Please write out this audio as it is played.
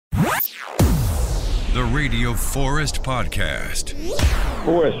The Radio Forest Podcast.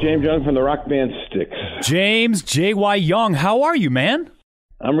 Forrest, James Young from the rock band Styx. James J.Y. Young, how are you, man?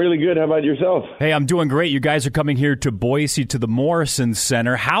 I'm really good. How about yourself? Hey, I'm doing great. You guys are coming here to Boise to the Morrison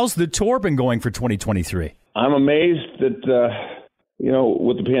Center. How's the tour been going for 2023? I'm amazed that,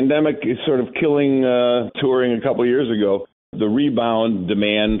 with the pandemic sort of killing touring a couple of years ago, the rebound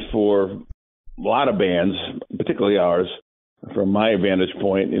demand for a lot of bands, particularly ours, from my vantage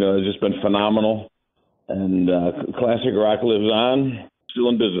point, has just been phenomenal. And classic rock lives on, still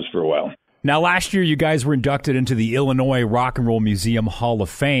in business for a while. Now, last year, you guys were inducted into the Illinois Rock and Roll Museum Hall of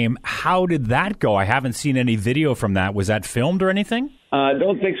Fame. How did that go? I haven't seen any video from that. Was that filmed or anything? I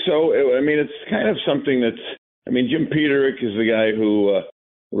don't think so. It's kind of something Jim Peterick is the guy who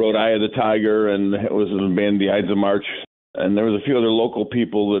wrote Eye of the Tiger and was in the band The Ides of March. And there was a few other local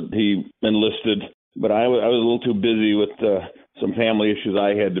people that he enlisted. But I was a little too busy with some family issues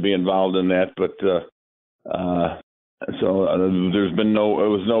I had to be involved in that. But there's been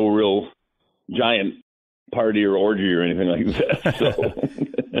no real giant party or orgy or anything like that. So.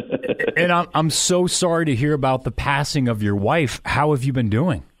 And I'm so sorry to hear about the passing of your wife. How have you been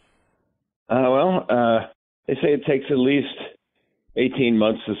doing? They say it takes at least 18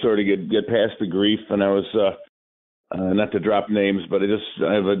 months to sort of get past the grief. And I was, not to drop names, but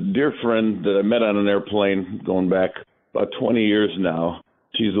I have a dear friend that I met on an airplane going back about 20 years now.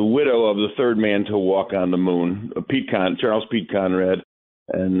 She's the widow of the third man to walk on the moon, Charles Pete Conrad.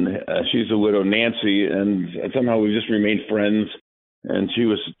 And she's the widow, Nancy, and somehow we've just remained friends. And she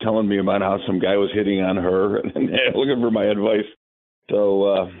was telling me about how some guy was hitting on her and looking for my advice.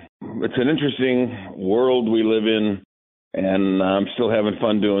 So it's an interesting world we live in, and I'm still having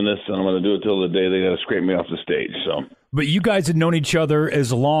fun doing this, and I'm going to do it till the day they got to scrape me off the stage. So. But you guys had known each other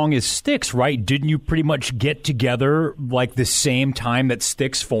as long as Styx, right? Didn't you pretty much get together like the same time that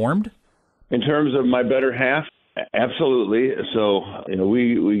Styx formed? In terms of my better half? Absolutely. So,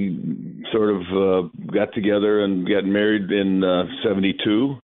 we sort of got together and got married in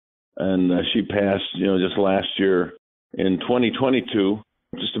 72, and she passed, just last year in 2022,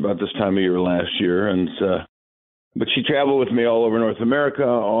 just about this time of year last year. And but she traveled with me all over North America,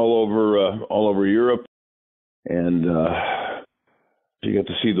 all over Europe, and she got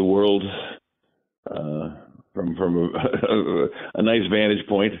to see the world from a nice vantage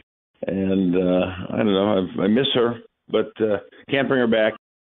point. And I don't know, I miss her, but can't bring her back.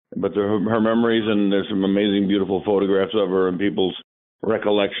 But her memories, and there's some amazing, beautiful photographs of her, and people's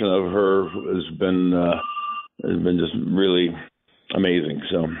recollection of her has been just really amazing.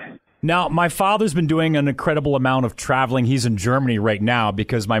 So. Now, my father's been doing an incredible amount of traveling. He's in Germany right now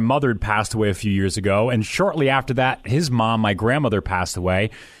because my mother had passed away a few years ago, and shortly after that, his mom, my grandmother, passed away.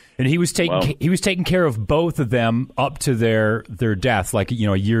 And he was taking care of both of them up to their death, like, a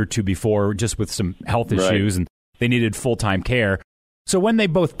year or two before, just with some health issues, and they needed full-time care. So when they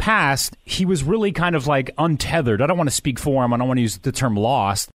both passed, he was really kind of like untethered. I don't want to speak for him. I don't want to use the term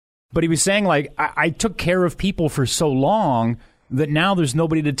lost. But he was saying, like, I took care of people for so long that now there's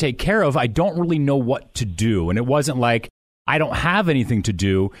nobody to take care of. I don't really know what to do. And it wasn't like I don't have anything to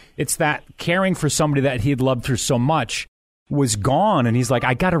do. It's that caring for somebody that he had loved for so much was gone, and he's like,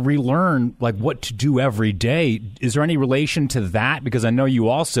 I got to relearn like what to do every day. Is there any relation to that? Because I know you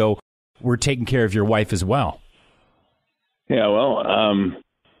also were taking care of your wife as well. Yeah, well,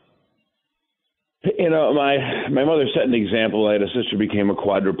 my mother set an example. I had a sister who became a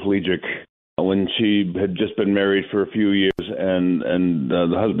quadriplegic when she had just been married for a few years, and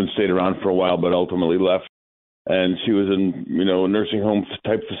the husband stayed around for a while, but ultimately left. And she was in nursing home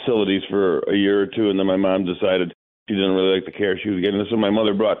type facilities for a year or two, and then my mom decided she didn't really like the care she was getting. So my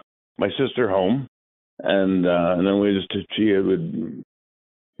mother brought my sister home, and then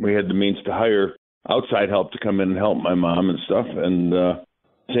we had the means to hire outside help to come in and help my mom and stuff. And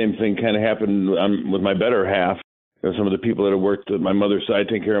same thing kind of happened with my better half. Some of the people that had worked at my mother's side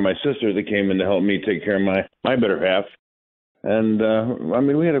taking care of my sister, they came in to help me take care of my better half. And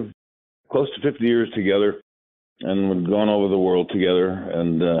we had close to 50 years together, and we'd gone over the world together,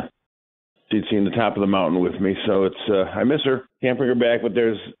 and she'd seen the top of the mountain with me, so it's I miss her. Can't bring her back, but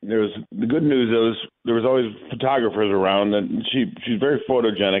there's the good news is there was always photographers around, and she's very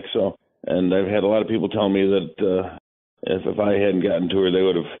photogenic. So, and I've had a lot of people tell me that if I hadn't gotten to her, they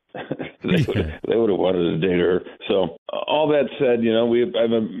would have wanted to date her. So, all that said, I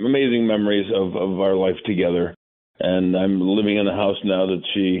have amazing memories of our life together, and I'm living in a house now that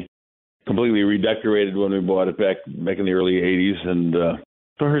she completely redecorated when we bought it back in the early '80s, and.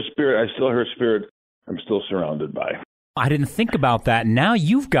 So her spirit, I'm still surrounded by. I didn't think about that. Now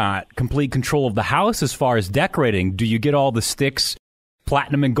you've got complete control of the house as far as decorating. Do you get all the Styx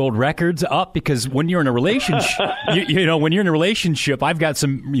platinum and gold records up? Because when you're in a relationship, when you're in a relationship, I've got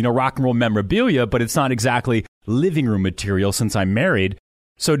some, rock and roll memorabilia, but it's not exactly living room material since I'm married.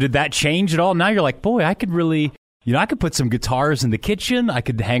 So did that change at all? Now you're like, boy, I could really, I could put some guitars in the kitchen. I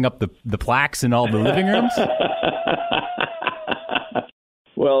could hang up the plaques in all the living rooms.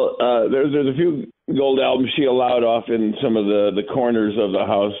 Well, there's a few gold albums she allowed off in some of the corners of the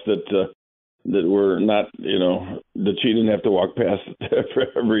house that were not, that she didn't have to walk past for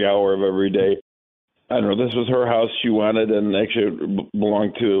every hour of every day. I don't know. This was her house she wanted, and actually it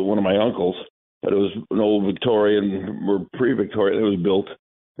belonged to one of my uncles. But it was an old Victorian, or pre-Victorian. It was built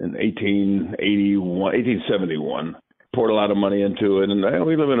in 1871. Poured a lot of money into it, and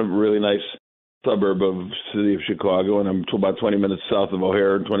we live in a really nice suburb of the city of Chicago, and I'm about 20 minutes south of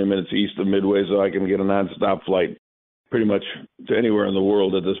O'Hare and 20 minutes east of Midway, so I can get a nonstop flight pretty much to anywhere in the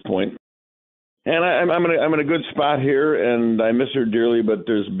world at this point. And I'm in a good spot here, and I miss her dearly, but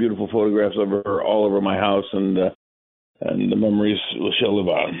there's beautiful photographs of her all over my house, and the memories shall live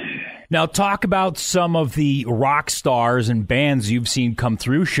on. Now, talk about some of the rock stars and bands you've seen come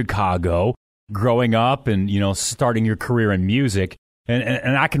through Chicago growing up and, starting your career in music.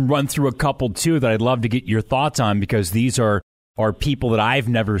 And I can run through a couple, too, that I'd love to get your thoughts on because these are people that I've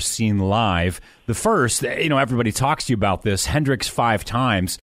never seen live. The first, everybody talks to you about this, Hendrix 5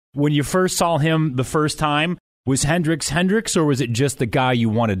 Times. When you first saw him the first time, was Hendrix, or was it just the guy you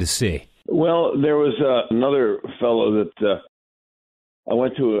wanted to see? Well, there was another fellow that I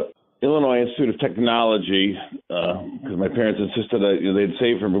went to Illinois Institute of Technology because my parents insisted they'd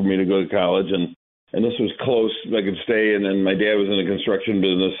save for me to go to college, and this was close. I could stay, and then my dad was in the construction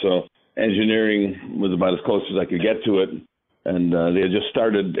business, so engineering was about as close as I could get to it. And they had just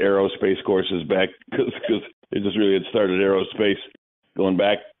started aerospace courses back because they just really had started aerospace going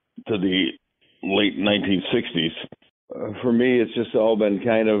back to the late 1960s. For me, it's just all been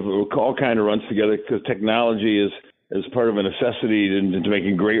kind of runs together because technology is part of a necessity into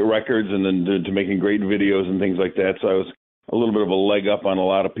making great records and then to making great videos and things like that. So I was a little bit of a leg up on a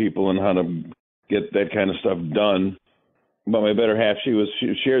lot of people and how to get that kind of stuff done. But my better half, she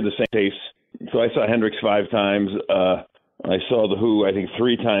shared the same taste. So I saw Hendrix 5 times. I saw The Who, I think,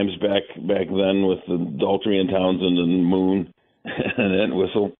 3 times back then with the Daltrey and Townsend and Moon and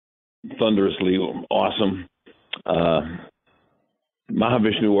Entwistle. Thunderously awesome.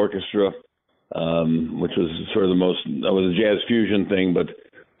 Mahavishnu Orchestra, which was sort of that was a jazz fusion thing, but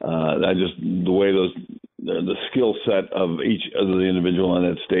the way the skill set of each of the individual on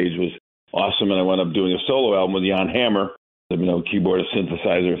that stage was awesome. And I wound up doing a solo album with Jan Hammer, keyboardist,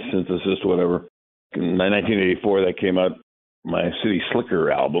 synthesist, whatever. In 1984, that came out, my City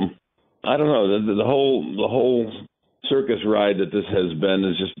Slicker album. I don't know, the whole circus ride that this has been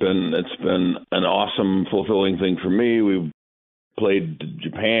it's been an awesome, fulfilling thing for me. We've played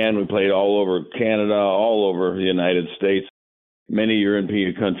Japan, we played all over Canada, all over the United States, many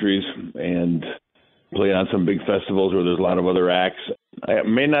European countries, and played on some big festivals where there's a lot of other acts. I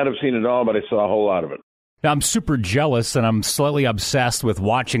may not have seen it all, but I saw a whole lot of it. Now, I'm super jealous, and I'm slightly obsessed with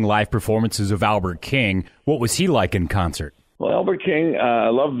watching live performances of Albert King. What was he like in concert? Well, Albert King, I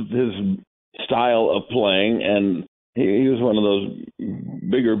loved his style of playing, and he was one of those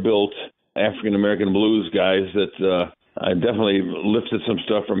bigger-built African-American blues guys that I definitely lifted some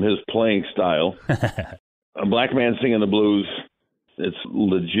stuff from his playing style. A black man singing the blues, it's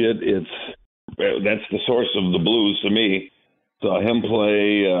legit. That's the source of the blues to me. Saw him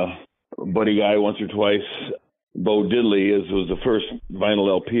play Buddy Guy once or twice. Bo Diddley was the first vinyl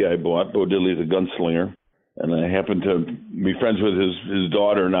LP I bought. Bo Diddley's a gunslinger, and I happen to be friends with his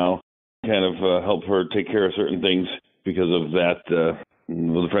daughter now. Kind of help her take care of certain things because of that, the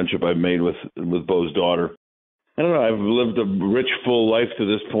friendship I've made with Bo's daughter. I don't know, I've lived a rich, full life to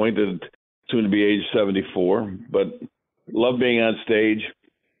this point, soon to be age 74, but love being on stage,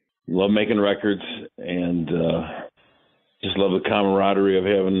 love making records, and just love the camaraderie of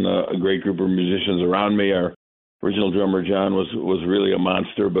having a great group of musicians around me. Our original drummer, John, was really a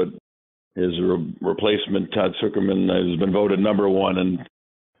monster, but his replacement, Todd Zuckerman, has been voted number 1 in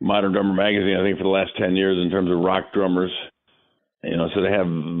Modern Drummer magazine, I think, for the last 10 years in terms of rock drummers. So to have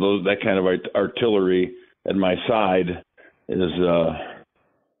that kind of artillery at my side is, I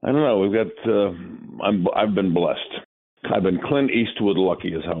don't know. I've been blessed. I've been Clint Eastwood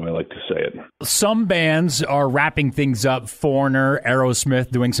lucky is how I like to say it. Some bands are wrapping things up. Foreigner, Aerosmith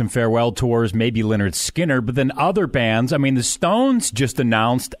doing some farewell tours, maybe Lynyrd Skynyrd. But then other bands, the Stones just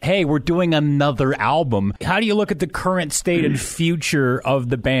announced, hey, we're doing another album. How do you look at the current state and future of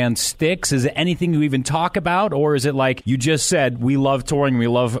the band Styx? Is it anything you even talk about? Or is it like you just said, we love touring, we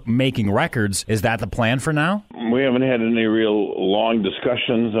love making records? Is that the plan for now? we haven't had any real long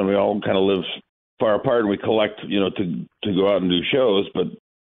discussions, and we all kind of live far apart. We collect, to go out and do shows, but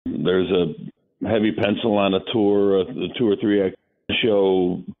there's a heavy pencil on a tour, a 2 or 3 act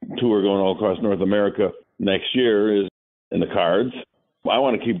show tour going all across North America next year is in the cards. I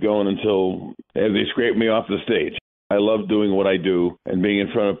want to keep going until they scrape me off the stage. I love doing what I do and being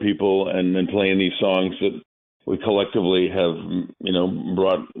in front of people and playing these songs that we collectively have,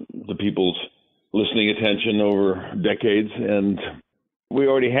 brought the people's listening attention over decades. And we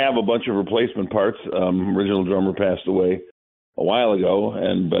already have a bunch of replacement parts. Original drummer passed away a while ago,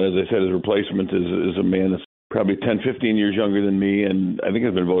 but as I said, his replacement is a man that's probably 10, 15 years younger than me, and I think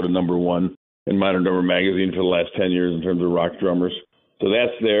has been voted #1 in Modern Drummer magazine for the last 10 years in terms of rock drummers. So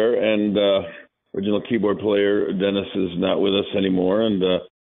that's there, and original keyboard player Dennis is not with us anymore, and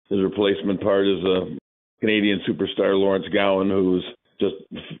his replacement part is a Canadian superstar, Lawrence Gowan, who's just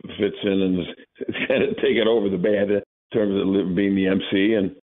fits in and is kind of taken over the band in terms of being the MC,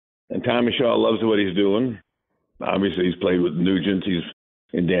 and Tommy Shaw loves what he's doing. Obviously, he's played with Nugent, he's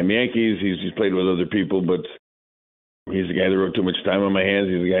in Damn Yankees, he's played with other people, but he's the guy that wrote Too Much Time on My Hands.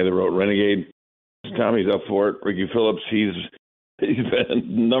 He's the guy that wrote Renegade. Tommy's up for it. Ricky Phillips, he's been in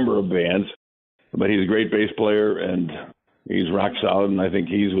a number of bands, but he's a great bass player, and he's rock solid, and I think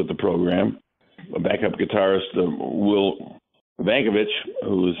he's with the program. A backup guitarist, Will Vankovich,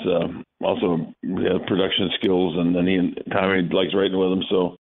 who's also has production skills, and then he and Tommy likes writing with him,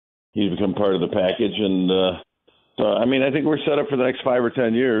 so he's become part of the package. And I think we're set up for the next 5 or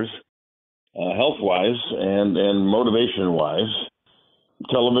 10 years, health-wise and motivation-wise.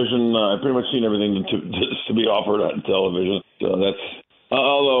 Television, I've pretty much seen everything to be offered on television. So that's,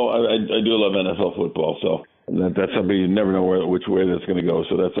 although I do love NFL football, so that's something you never know which way that's going to go.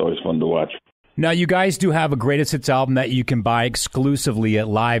 So that's always fun to watch. Now, you guys do have a greatest hits album that you can buy exclusively at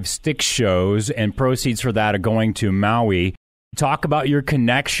live Styx shows, and proceeds for that are going to Maui. Talk about your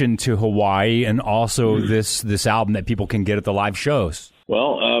connection to Hawaii and also this album that people can get at the live shows.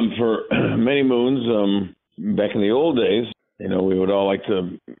 Well, for many moons, back in the old days, we would all like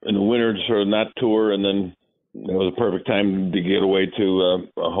to, in the winter, sort of not tour, and then it was a perfect time to get away to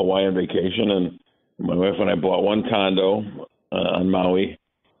a Hawaiian vacation. And my wife and I bought one condo on Maui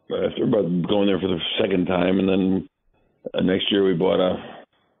after going there for the second time, and then next year we bought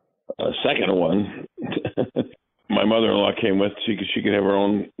a second one. My mother-in-law came with. She could have her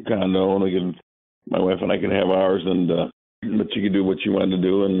own condo, and my wife and I could have ours, but she could do what she wanted to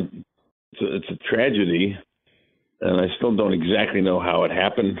do. And it's a tragedy, and I still don't exactly know how it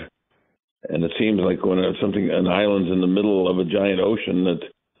happened. And it seems like when an island's in the middle of a giant ocean, that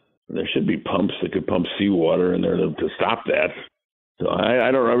there should be pumps that could pump seawater in there to stop that. So I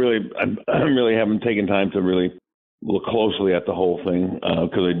really haven't taken time to really look closely at the whole thing,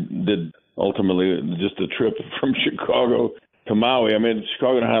 because I did ultimately just a trip from Chicago to Maui. I mean,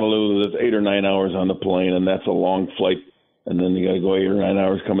 Chicago to Honolulu, that's 8 or 9 hours on the plane, and that's a long flight. And then you got to go 8 or 9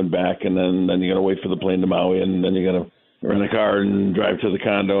 hours coming back, and then you got to wait for the plane to Maui, and then you got to rent a car and drive to the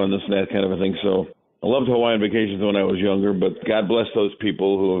condo and this and that kind of a thing. So I loved Hawaiian vacations when I was younger, but God bless those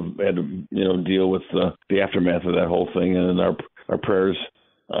people who have had to deal with the aftermath of that whole thing, and our prayers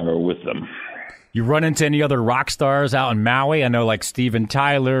are with them. You run into any other rock stars out in Maui? I know like Steven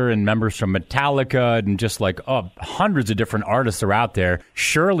Tyler and members from Metallica and just hundreds of different artists are out there.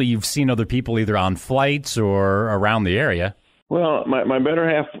 Surely you've seen other people either on flights or around the area. Well, my better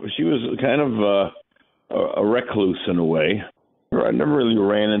half, she was kind of a recluse in a way. I never really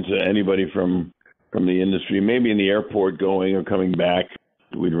ran into anybody from the industry. Maybe in the airport going or coming back,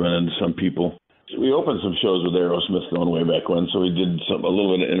 we'd run into some people. We opened some shows with Aerosmith going way back when, so we did a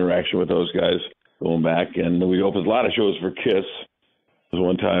little bit of interaction with those guys going back. And we opened a lot of shows for Kiss. There was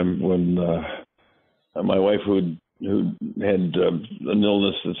one time when my wife, who had an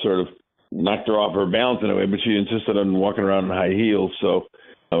illness that sort of knocked her off her balance in a way, but she insisted on walking around in high heels. So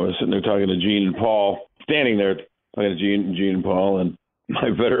I was sitting there talking to Gene and Paul, standing there talking to Gene and Paul, and my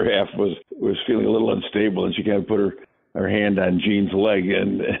better half was feeling a little unstable, and she kind of put her hand on Gene's leg,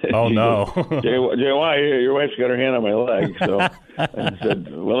 and oh no, Jay, why your wife's got her hand on my leg? So I said,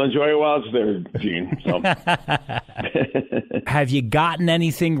 "Well, enjoy it while it's there, Gene." So. Have you gotten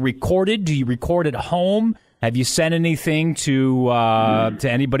anything recorded? Do you record at home? Have you sent anything to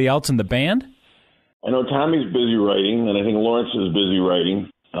anybody else in the band? I know Tommy's busy writing, and I think Lawrence is busy writing.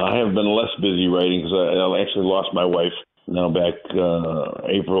 I have been less busy writing because I actually lost my wife now back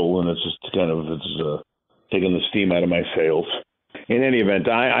April, and it's just taking the steam out of my sails. In any event,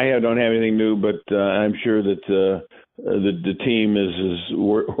 I don't have anything new, but I'm sure that the team is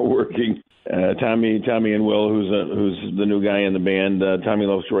working. Tommy and Will, who's the new guy in the band, Tommy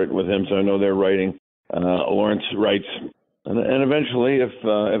loves writing with him, so I know they're writing. Lawrence writes, and eventually, if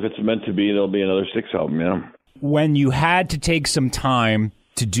it's meant to be, there'll be another Styx album. When you had to take some time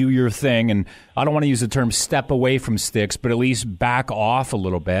to do your thing, and I don't want to use the term step away from Styx, but at least back off a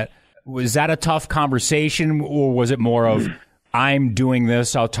little bit, was that a tough conversation, or was it more of, I'm doing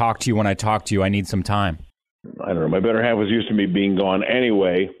this, I'll talk to you when I talk to you, I need some time? I don't know. My better half was used to me being gone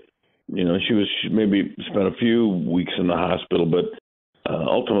anyway. She maybe spent a few weeks in the hospital, but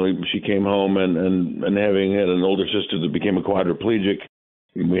ultimately she came home and having had an older sister that became a quadriplegic,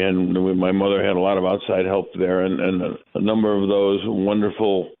 my mother had a lot of outside help there, and a number of those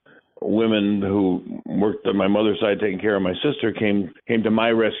wonderful women who worked on my mother's side taking care of my sister came to my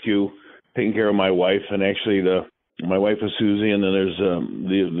rescue, taking care of my wife. And actually my wife is Susie, and then there's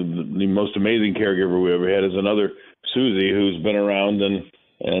the most amazing caregiver we ever had is another Susie who's been around, and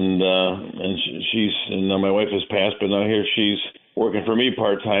my wife has passed, but now here she's working for me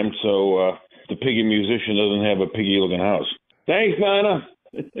part-time, so the piggy musician doesn't have a piggy-looking house. Thanks, Nana.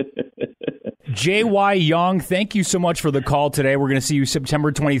 J.Y. Young, thank you so much for the call today. We're going to see you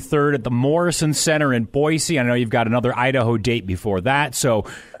September 23rd at the Morrison Center in Boise. I know you've got another Idaho date before that, so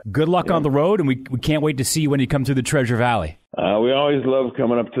good luck on the road, and we can't wait to see you when you come through the Treasure Valley. We always love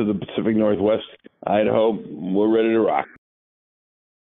coming up to the Pacific Northwest, Idaho. We're ready to rock.